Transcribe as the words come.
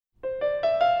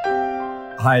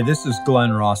Hi, this is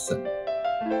Glenn Rawson.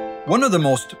 One of the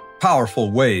most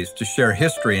powerful ways to share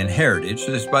history and heritage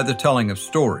is by the telling of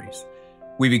stories.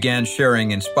 We began sharing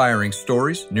inspiring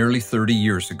stories nearly 30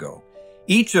 years ago.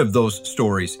 Each of those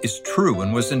stories is true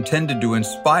and was intended to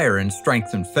inspire and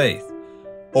strengthen faith.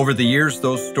 Over the years,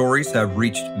 those stories have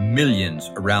reached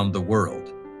millions around the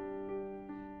world.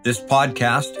 This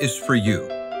podcast is for you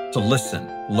to listen,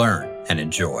 learn, and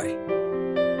enjoy.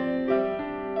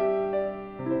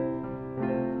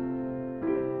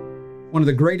 One of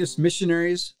the greatest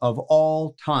missionaries of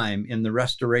all time in the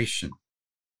Restoration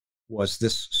was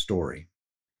this story.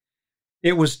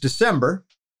 It was December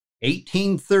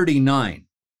 1839.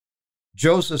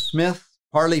 Joseph Smith,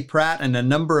 Parley Pratt, and a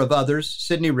number of others,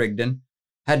 Sidney Rigdon,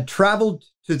 had traveled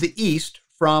to the east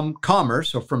from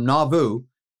Commerce, or from Nauvoo,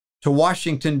 to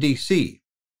Washington, D.C.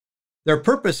 Their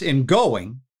purpose in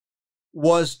going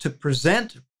was to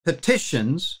present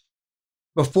petitions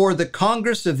before the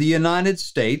Congress of the United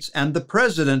States and the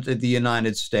President of the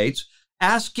United States,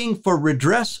 asking for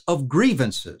redress of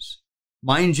grievances.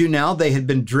 Mind you now, they had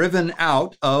been driven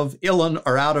out of Illinois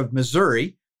or out of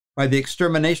Missouri by the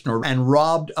extermination and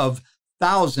robbed of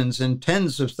thousands and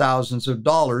tens of thousands of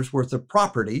dollars worth of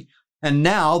property, and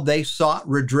now they sought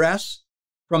redress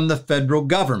from the federal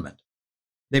government.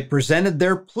 They presented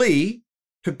their plea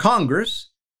to Congress,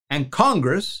 and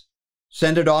Congress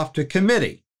sent it off to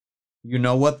committee. You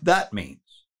know what that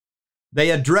means.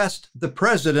 They addressed the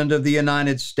President of the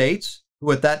United States,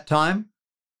 who at that time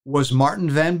was Martin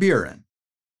Van Buren.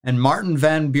 And Martin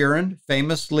Van Buren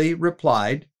famously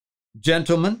replied,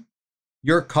 "Gentlemen,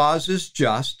 your cause is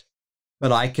just,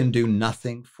 but I can do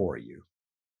nothing for you."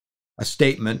 A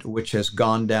statement which has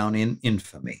gone down in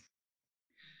infamy.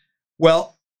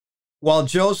 Well, while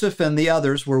Joseph and the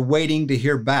others were waiting to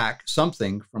hear back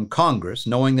something from Congress,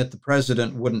 knowing that the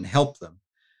president wouldn't help them,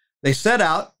 they set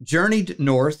out, journeyed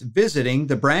north, visiting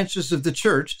the branches of the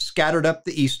church scattered up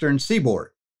the eastern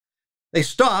seaboard. They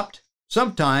stopped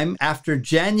sometime after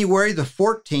January the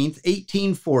 14th,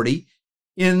 1840,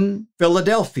 in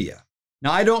Philadelphia.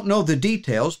 Now, I don't know the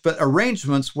details, but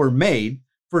arrangements were made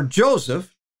for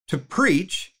Joseph to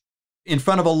preach in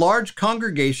front of a large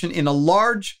congregation in a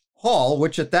large hall,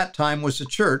 which at that time was a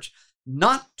church,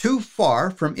 not too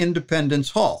far from Independence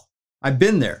Hall. I've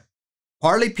been there.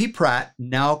 Parley P. Pratt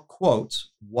now quotes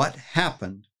what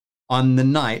happened on the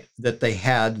night that they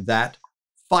had that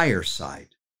fireside,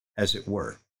 as it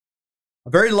were.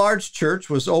 A very large church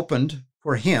was opened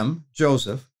for him,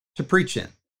 Joseph, to preach in,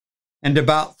 and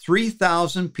about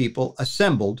 3,000 people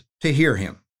assembled to hear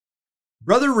him.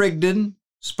 Brother Rigdon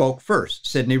spoke first,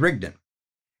 Sidney Rigdon,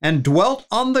 and dwelt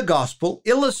on the gospel,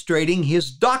 illustrating his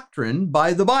doctrine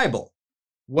by the Bible.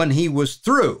 When he was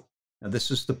through, now this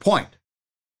is the point,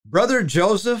 Brother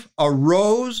Joseph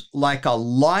arose like a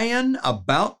lion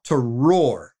about to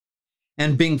roar,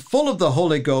 and being full of the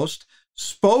Holy Ghost,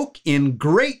 spoke in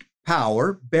great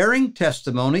power, bearing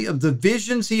testimony of the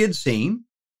visions he had seen,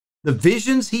 the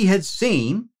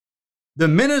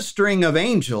ministering of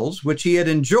angels, which he had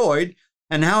enjoyed,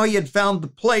 and how he had found the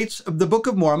plates of the Book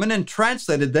of Mormon and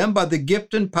translated them by the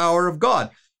gift and power of God.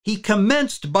 He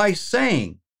commenced by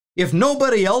saying, if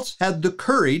nobody else had the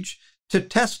courage to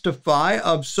testify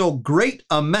of so great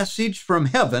a message from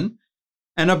heaven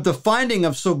and of the finding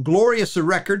of so glorious a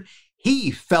record,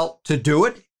 he felt to do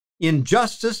it in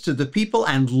justice to the people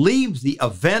and leave the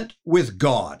event with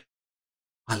God.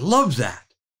 I love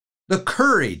that. The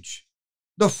courage,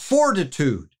 the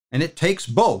fortitude, and it takes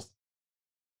both,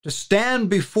 to stand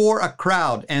before a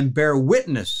crowd and bear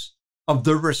witness of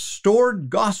the restored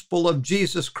gospel of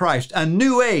Jesus Christ, a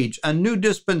new age, a new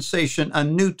dispensation, a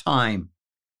new time.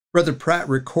 Brother Pratt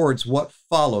records what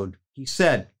followed. He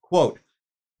said, quote,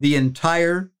 the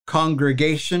entire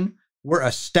congregation were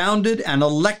astounded and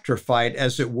electrified,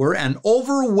 as it were, and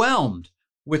overwhelmed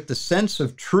with the sense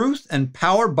of truth and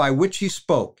power by which he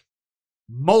spoke.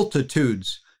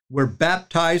 Multitudes were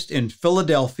baptized in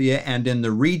Philadelphia and in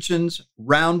the regions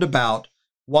round about,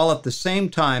 while at the same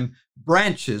time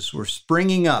branches were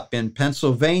springing up in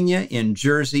Pennsylvania, in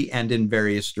Jersey, and in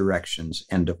various directions,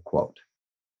 end of quote.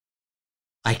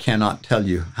 I cannot tell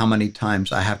you how many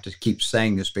times I have to keep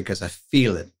saying this because I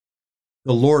feel it.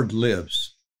 The Lord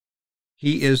lives.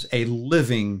 He is a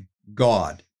living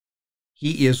God.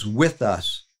 He is with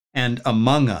us and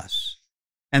among us.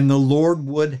 And the Lord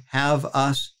would have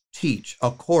us teach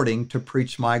according to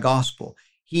Preach My Gospel.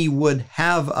 He would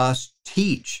have us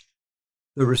teach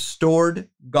the restored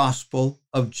gospel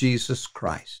of Jesus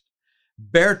Christ.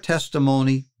 Bear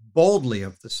testimony boldly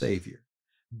of the Savior.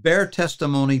 Bear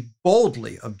testimony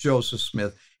boldly of Joseph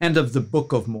Smith and of the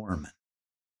Book of Mormon.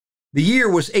 The year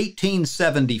was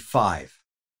 1875.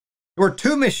 There were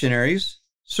two missionaries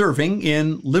serving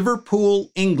in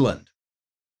Liverpool, England.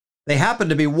 They happened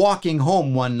to be walking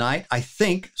home one night, I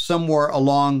think somewhere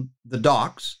along the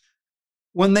docks,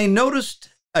 when they noticed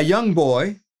a young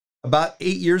boy, about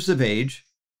 8 years of age,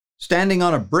 standing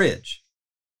on a bridge.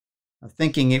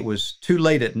 Thinking it was too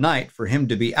late at night for him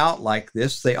to be out like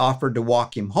this, they offered to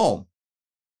walk him home.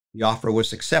 The offer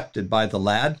was accepted by the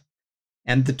lad,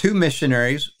 and the two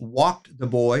missionaries walked the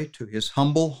boy to his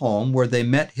humble home where they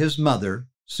met his mother,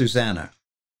 Susanna.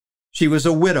 She was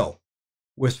a widow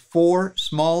with 4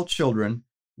 small children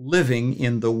living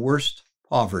in the worst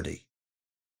poverty.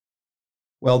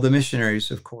 Well, the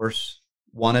missionaries, of course,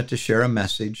 wanted to share a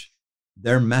message.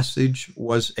 Their message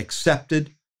was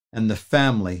accepted, and the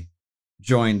family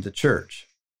joined the church.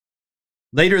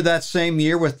 Later that same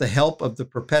year, with the help of the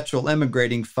Perpetual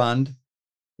Emigrating Fund,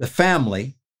 the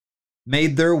family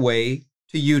made their way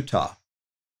to Utah,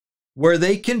 where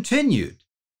they continued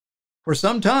for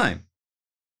some time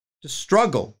to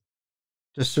struggle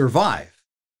to survive.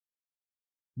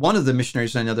 One of the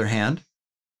missionaries, on the other hand,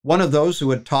 one of those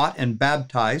who had taught and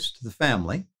baptized the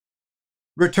family,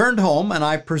 returned home and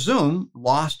I presume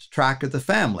lost track of the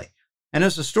family. And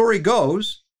as the story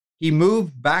goes, he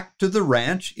moved back to the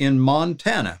ranch in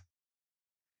Montana.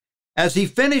 As he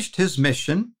finished his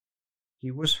mission, he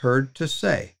was heard to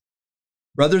say,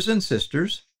 "Brothers and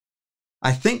sisters,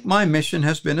 I think my mission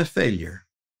has been a failure.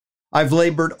 I've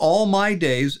labored all my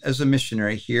days as a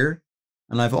missionary here,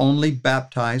 and I've only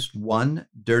baptized one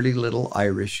dirty little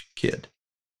Irish kid."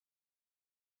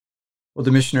 Well,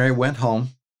 the missionary went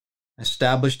home,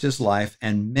 established his life,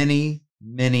 and many,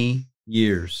 many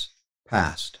years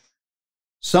passed.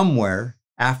 Somewhere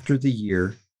after the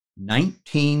year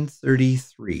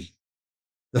 1933,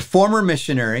 the former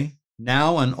missionary,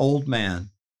 now an old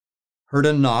man, heard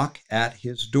a knock at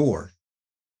his door.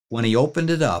 When he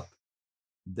opened it up,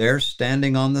 there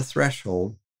standing on the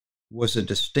threshold was a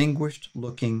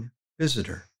distinguished-looking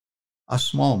visitor, a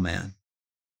small man,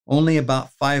 only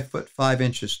about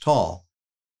 5'5" tall,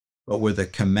 but with a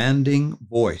commanding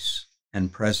voice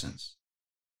and presence.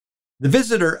 The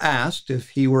visitor asked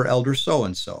if he were Elder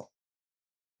so-and-so.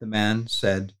 The man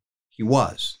said he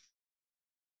was.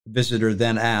 The visitor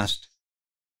then asked,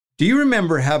 "Do you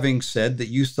remember having said that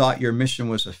you thought your mission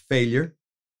was a failure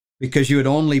because you had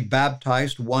only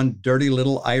baptized one dirty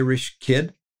little Irish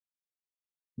kid?"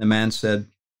 The man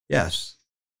said, "Yes."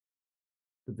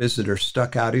 The visitor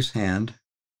stuck out his hand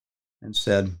and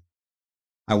said,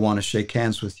 "I want to shake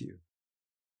hands with you.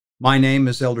 My name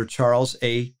is Elder Charles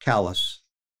A. Callis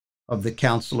of the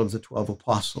Council of the 12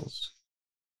 Apostles.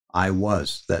 I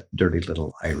was that dirty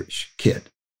little Irish kid."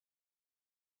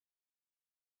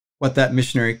 What that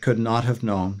missionary could not have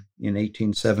known in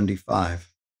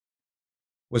 1875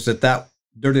 was that that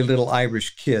dirty little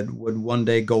Irish kid would one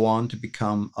day go on to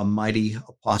become a mighty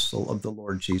apostle of the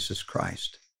Lord Jesus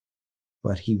Christ.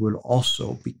 But he would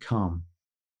also become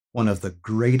one of the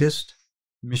greatest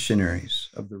missionaries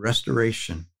of the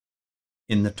Restoration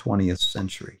in the 20th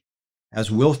century. As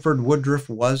Wilford Woodruff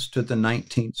was to the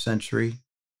 19th century,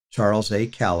 Charles A.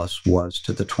 Callis was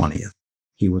to the 20th.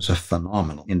 He was a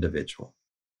phenomenal individual.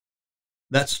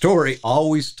 That story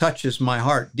always touches my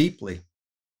heart deeply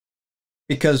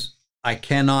because I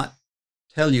cannot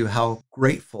tell you how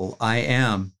grateful I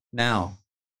am now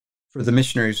for the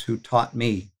missionaries who taught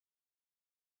me.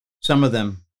 Some of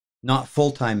them not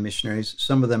full-time missionaries,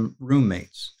 some of them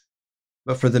roommates.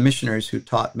 But for the missionaries who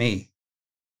taught me,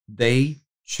 they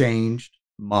changed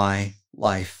my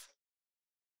life.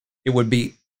 It would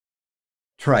be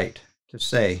trite to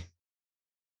say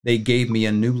they gave me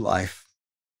a new life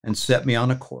and set me on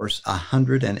a course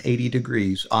 180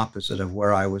 degrees opposite of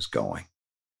where I was going.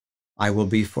 I will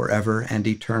be forever and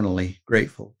eternally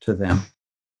grateful to them,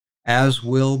 as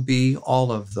will be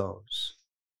all of those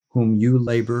whom you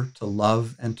labor to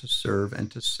love and to serve and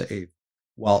to save,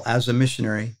 while as a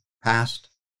missionary, past,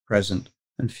 present,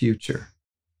 and future,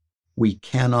 we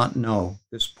cannot know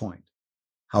this point,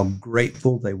 how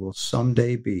grateful they will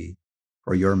someday be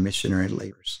for your missionary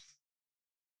labors.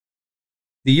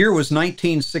 The year was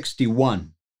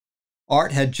 1961.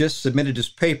 Art had just submitted his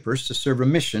papers to serve a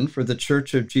mission for the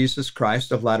Church of Jesus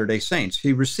Christ of Latter-day Saints.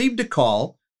 He received a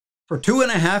call for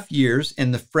 2.5 years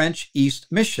in the French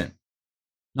East Mission.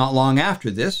 Not long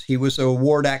after this, he was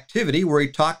awarded activity where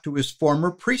he talked to his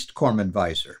former priest corps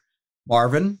advisor,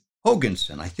 Marvin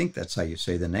Hoganson. I think that's how you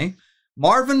say the name.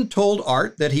 Marvin told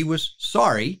Art that he was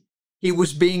sorry he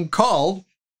was being called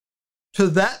to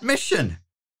that mission.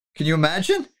 Can you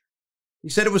imagine? He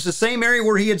said it was the same area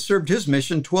where he had served his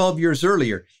mission 12 years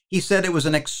earlier. He said it was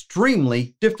an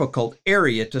extremely difficult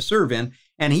area to serve in,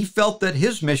 and he felt that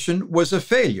his mission was a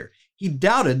failure. he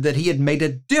doubted that he had made a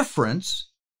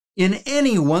difference in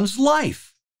anyone's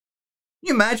life. Can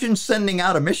you imagine sending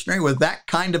out a missionary with that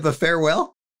kind of a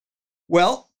farewell?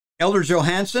 Well, Elder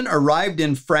Johansen arrived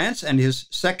in France, and his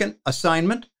second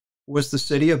assignment was the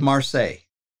city of Marseille.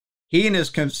 He and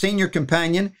his senior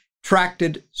companion tracked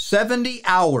 70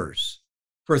 hours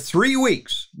for 3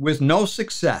 weeks with no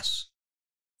success.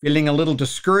 Feeling a little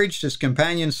discouraged, his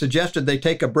companion suggested they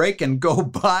take a break and go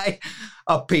buy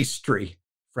a pastry.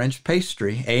 French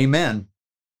pastry, amen.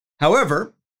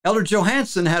 However, Elder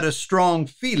Johansen had a strong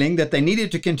feeling that they needed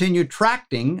to continue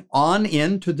tracking on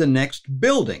into the next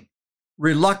building.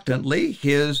 Reluctantly,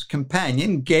 his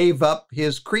companion gave up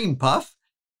his cream puff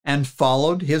and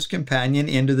followed his companion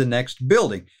into the next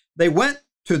building. They went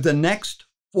to the next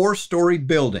 4-story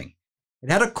building.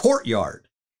 It had a courtyard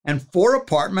and 4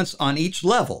 apartments on each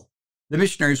level. The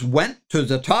missionaries went to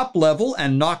the top level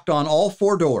and knocked on all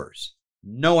 4 doors.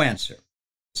 No answer.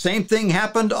 Same thing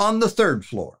happened on the 3rd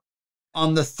floor.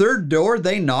 On the 3rd door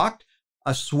they knocked.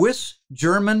 A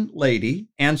Swiss-German lady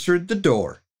answered the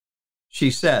door.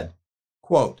 She said,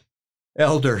 quote,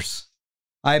 "Elders,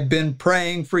 I've been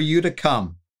praying for you to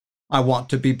come. I want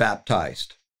to be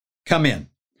baptized. Come in."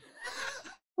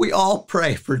 We all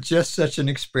pray for just such an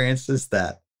experience as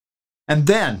that. And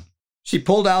then she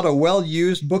pulled out a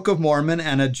well-used Book of Mormon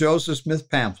and a Joseph Smith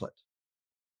pamphlet.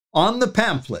 On the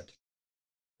pamphlet,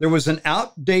 there was an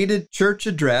outdated church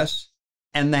address,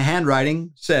 and the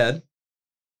handwriting said,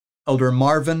 Elder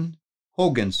Marvin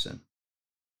Hoganson.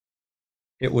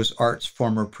 It was Art's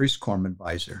former priest quorum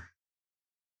advisor.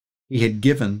 He had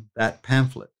given that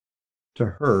pamphlet to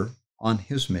her on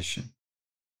his mission.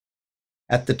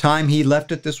 At the time he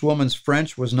left it, this woman's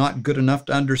French was not good enough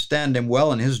to understand him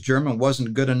well, and his German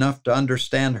wasn't good enough to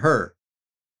understand her.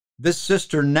 This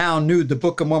sister now knew the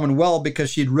Book of Mormon well because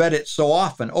she'd read it so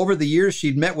often. Over the years,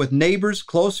 she'd met with neighbors,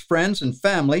 close friends, and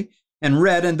family, and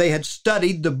read, and they had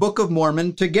studied the Book of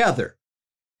Mormon together.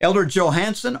 Elder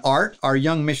Johansen, Art, our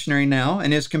young missionary now,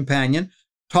 and his companion,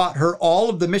 taught her all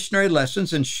of the missionary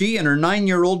lessons, and she and her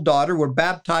 9-year-old daughter were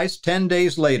baptized 10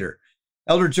 days later.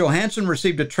 Elder Johansen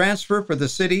received a transfer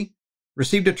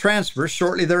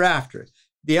shortly thereafter.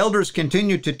 The elders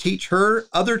continued to teach her,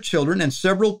 other children, and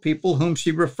several people whom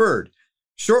she referred.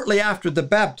 Shortly after the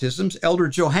baptisms, Elder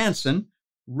Johansen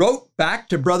wrote back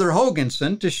to Brother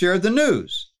Hoganson to share the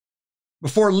news.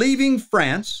 Before leaving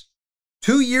France,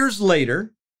 2 years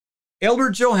later,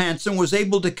 Elder Johansen was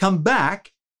able to come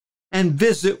back and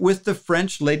visit with the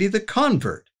French lady, the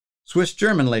convert,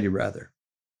 Swiss-German lady, rather.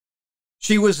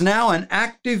 She was now an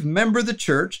active member of the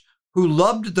church who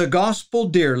loved the gospel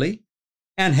dearly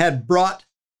and had brought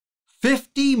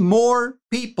 50 more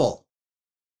people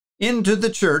into the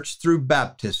church through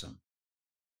baptism.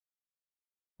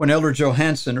 When Elder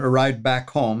Johansen arrived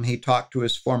back home, he talked to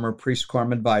his former priest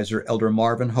quorum advisor, Elder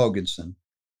Marvin Hoganson,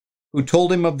 who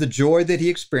told him of the joy that he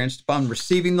experienced upon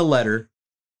receiving the letter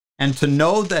and to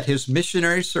know that his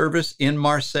missionary service in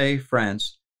Marseille,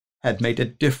 France, had made a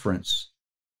difference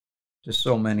to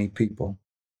so many people.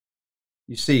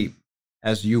 You see,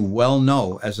 as you well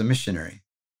know as a missionary,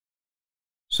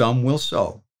 some will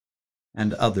sow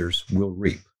and others will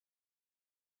reap.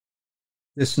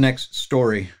 This next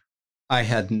story, I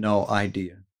had no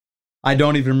idea. I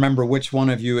don't even remember which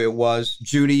one of you it was,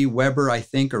 Judy Weber, I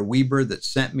think, or Weber, that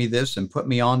sent me this and put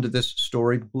me onto this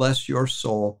story. Bless your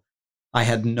soul. I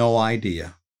had no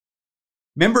idea.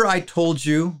 Remember I told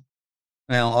you,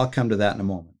 well, I'll come to that in a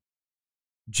moment.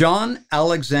 John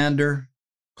Alexander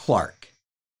Clark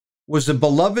was a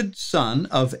beloved son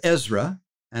of Ezra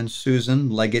and Susan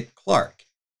Leggett Clark.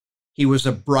 He was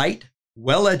a bright,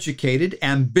 well-educated,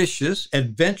 ambitious,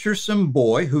 adventuresome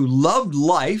boy who loved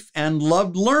life and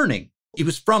loved learning. He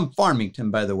was from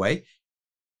Farmington, by the way.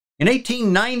 In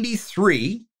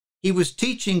 1893, he was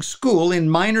teaching school in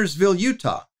Minersville,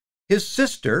 Utah. His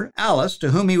sister, Alice,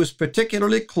 to whom he was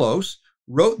particularly close,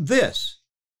 wrote this.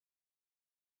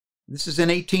 This is in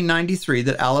 1893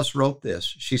 that Alice wrote this.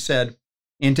 She said,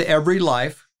 "Into every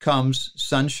life comes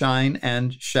sunshine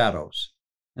and shadows,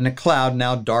 and a cloud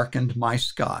now darkened my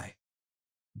sky.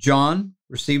 John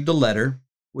received a letter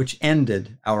which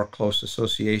ended our close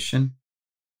association.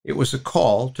 It was a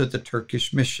call to the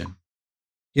Turkish mission.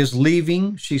 His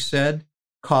leaving," she said,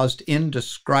 "caused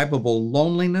indescribable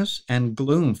loneliness and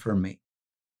gloom for me.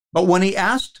 But when he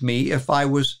asked me if I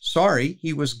was sorry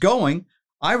he was going,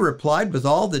 I replied with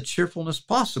all the cheerfulness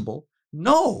possible,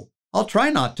 'No, I'll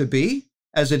try not to be,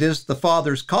 as it is the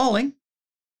Father's calling.'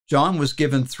 John was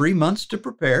given 3 months to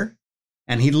prepare,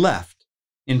 and he left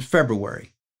in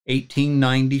February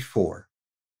 1894.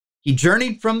 He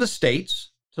journeyed from the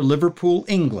States to Liverpool,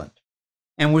 England,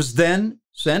 and was then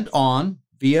sent on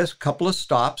via a couple of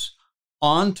stops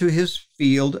onto his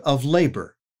field of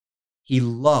labor. He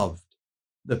loved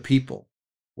the people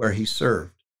where he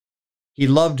served. He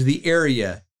loved the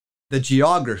area, the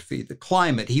geography, the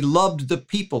climate. He loved the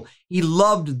people. He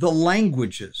loved the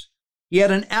languages. He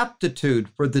had an aptitude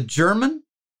for the German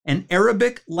and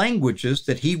Arabic languages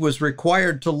that he was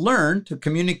required to learn to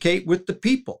communicate with the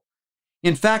people.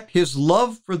 In fact, his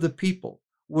love for the people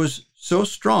was so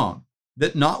strong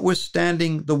that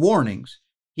notwithstanding the warnings,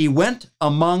 he went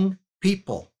among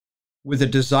people with a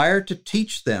desire to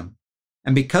teach them,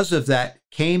 and because of that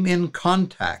came in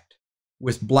contact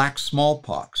with black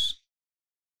smallpox.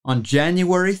 On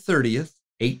January 30th,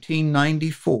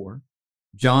 1894,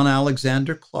 John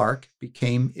Alexander Clark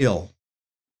became ill.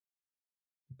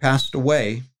 He passed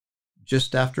away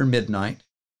just after midnight,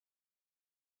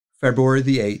 February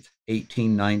the 8th,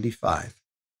 1895.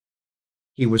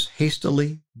 He was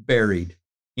hastily buried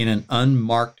in an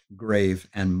unmarked grave,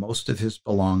 and most of his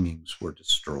belongings were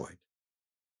destroyed.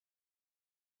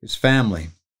 His family,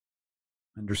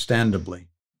 understandably,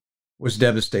 was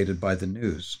devastated by the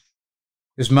news.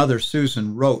 His mother,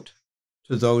 Susan, wrote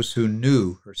to those who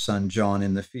knew her son John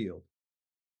in the field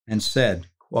and said,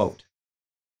 quote,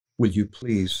 "Will you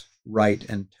please write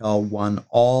and tell one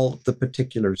all the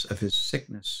particulars of his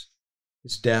sickness,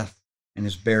 his death, and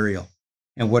his burial,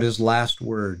 and what his last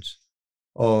words?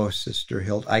 Oh, Sister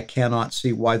Hilt, I cannot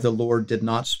see why the Lord did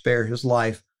not spare his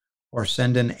life or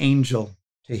send an angel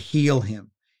to heal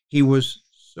him. He was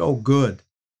so good,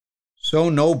 so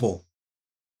noble.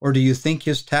 Or do you think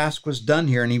his task was done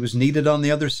here and he was needed on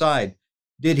the other side?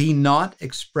 Did he not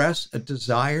express a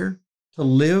desire to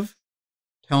live?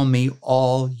 Tell me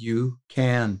all you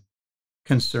can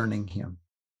concerning him."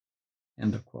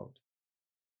 End of quote.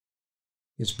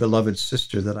 His beloved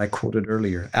sister that I quoted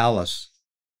earlier, Alice,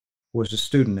 was a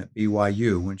student at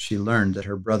BYU when she learned that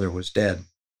her brother was dead.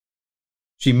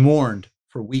 She mourned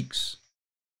for weeks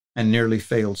and nearly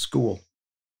failed school.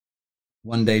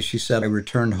 One day she said, "I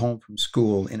returned home from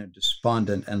school in a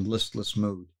despondent and listless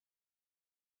mood.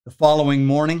 The following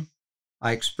morning,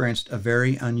 I experienced a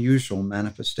very unusual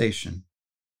manifestation.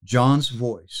 John's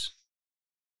voice,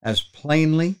 as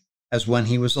plainly as when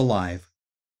he was alive,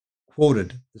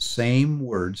 quoted the same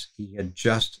words he had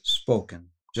just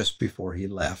spoken just before he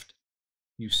left.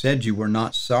 'You said you were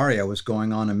not sorry I was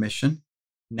going on a mission.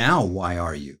 Now why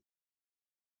are you?'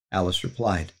 Alice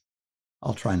replied,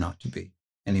 'I'll try not to be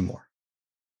anymore.'"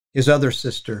 His other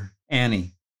sister,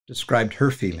 Annie, described her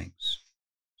feelings.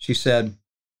 She said,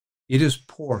 "It is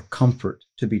poor comfort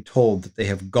to be told that they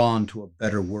have gone to a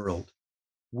better world.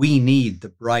 We need the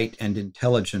bright and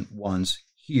intelligent ones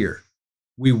here.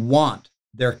 We want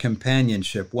their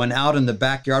companionship. When out in the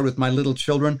backyard with my little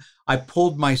children, I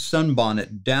pulled my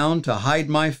sunbonnet down to hide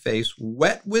my face,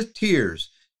 wet with tears,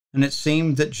 and it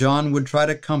seemed that John would try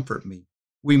to comfort me.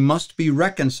 'We must be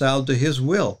reconciled to his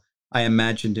will,' I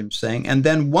imagined him saying, and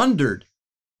then wondered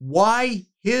why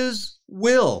his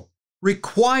will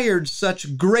required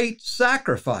such great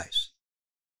sacrifice."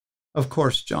 Of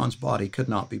course, John's body could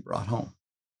not be brought home.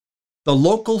 The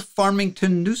local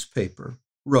Farmington newspaper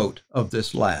wrote of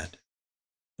this lad,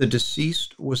 "The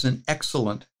deceased was an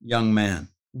excellent young man,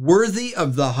 worthy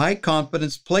of the high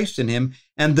confidence placed in him,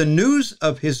 and the news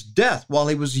of his death while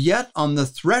he was yet on the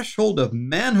threshold of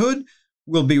manhood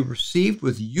will be received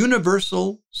with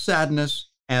universal sadness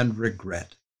and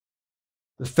regret."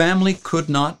 The family could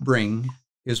not bring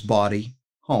his body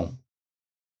home,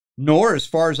 nor, as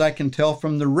far as I can tell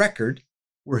from the record,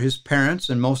 were his parents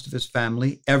and most of his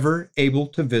family ever able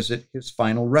to visit his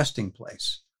final resting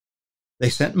place. They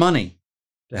sent money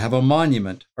to have a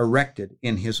monument erected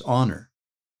in his honor.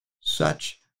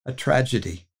 Such a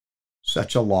tragedy,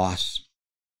 such a loss,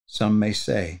 some may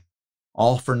say,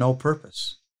 all for no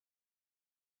purpose.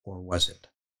 Or was it?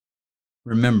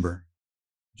 Remember,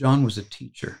 John was a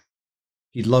teacher.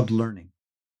 He loved learning.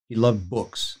 He loved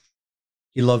books.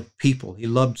 He loved people. He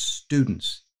loved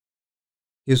students.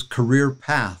 His career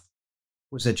path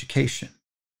was education.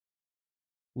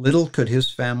 Little could his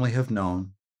family have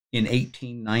known in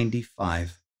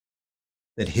 1895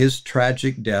 that his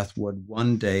tragic death would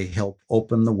one day help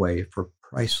open the way for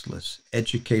priceless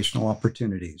educational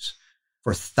opportunities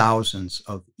for thousands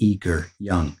of eager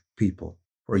young people.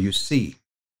 For you see,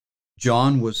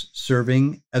 John was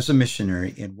serving as a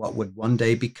missionary in what would one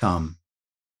day become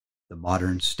the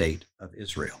modern state of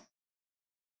Israel.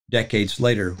 Decades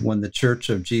later, when the Church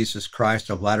of Jesus Christ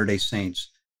of Latter-day Saints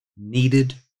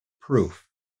needed proof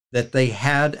that they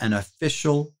had an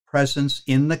official presence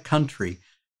in the country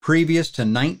previous to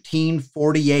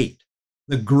 1948,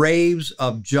 the graves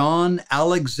of John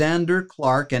Alexander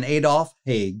Clark and Adolf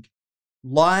Haig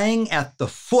lying at the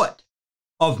foot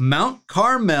of Mount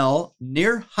Carmel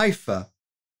near Haifa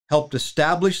helped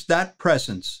establish that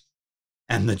presence,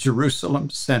 and the Jerusalem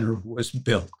Center was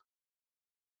built.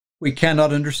 We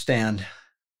cannot understand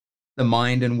the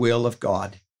mind and will of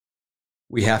God.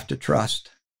 We have to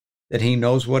trust that He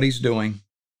knows what He's doing,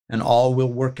 and all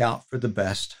will work out for the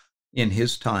best in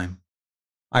His time.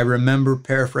 I remember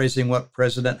paraphrasing what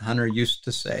President Hunter used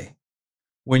to say: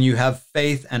 when you have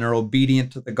faith and are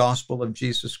obedient to the gospel of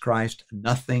Jesus Christ,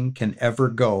 nothing can ever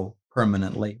go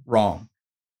permanently wrong.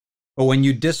 But when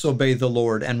you disobey the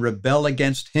Lord and rebel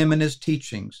against Him and His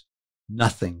teachings,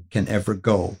 nothing can ever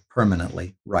go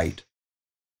permanently right.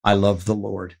 I love the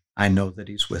Lord. I know that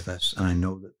He's with us, and I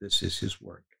know that this is His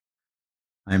work.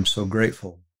 I am so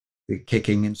grateful that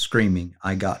kicking and screaming,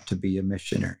 I got to be a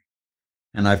missionary.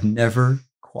 And I've never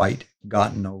quite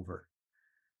gotten over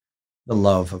the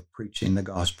love of preaching the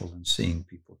gospel and seeing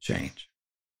people change.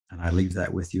 And I leave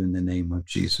that with you in the name of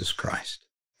Jesus Christ.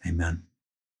 Amen.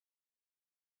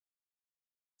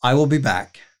 I will be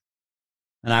back,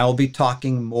 and I will be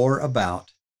talking more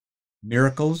about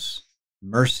miracles,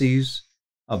 mercies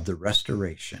of the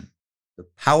restoration, the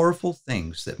powerful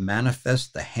things that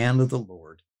manifest the hand of the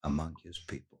Lord among His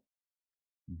people.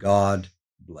 God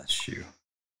bless you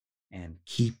and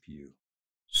keep you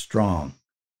strong,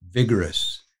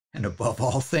 vigorous, and above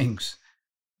all things,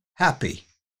 happy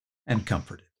and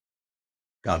comforted.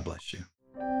 God bless you.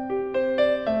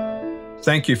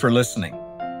 Thank you for listening.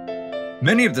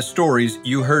 Many of the stories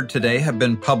you heard today have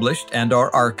been published and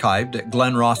are archived at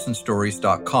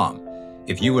glenrossenstories.com.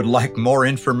 If you would like more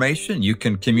information, you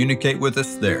can communicate with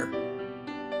us there.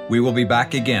 We will be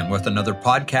back again with another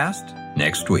podcast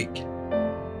next week.